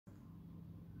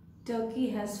Turkey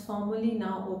has formally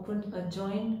now opened a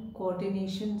joint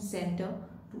coordination center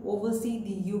to oversee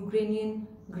the Ukrainian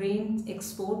grain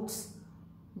exports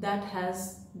that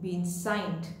has been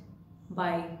signed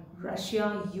by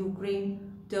Russia,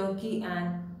 Ukraine, Turkey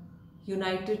and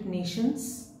United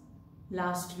Nations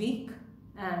last week,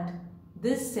 and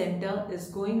this center is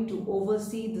going to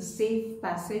oversee the safe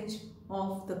passage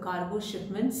of the cargo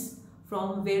shipments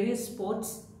from various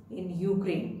ports in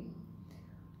Ukraine.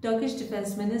 Turkish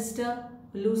Defense Minister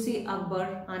Hulusi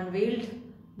Akbar unveiled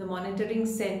the monitoring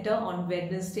center on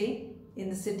Wednesday in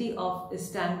the city of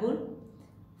Istanbul,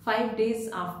 5 days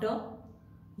after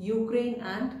Ukraine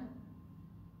and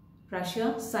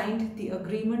Russia signed the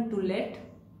agreement to let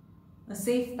a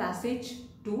safe passage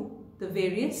to the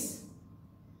various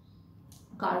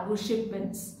cargo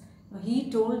shipments.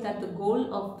 He told that the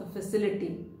goal of the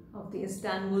facility of the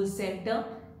Istanbul center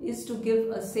is to give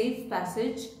a safe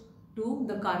passage to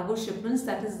the cargo shipments.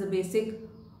 That is the basic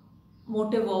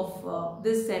motive of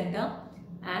this center,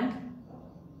 and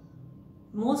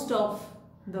most of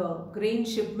the grain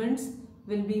shipments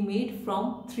will be made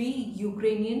from 3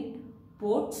 Ukrainian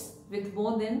ports with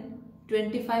more than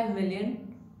 25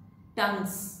 million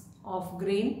tons of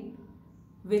grain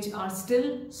which are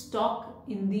still stocked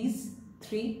in these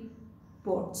 3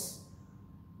 ports.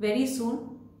 Very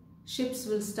soon ships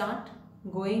will start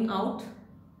going out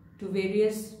to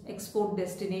various export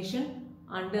destinations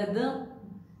under the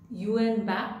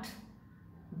UN-backed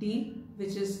deal,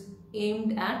 which is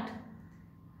aimed at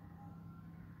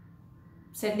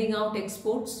sending out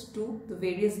exports to the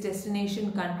various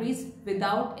destination countries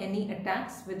without any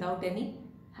attacks, without any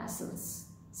hassles.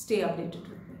 Stay updated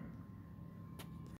with me.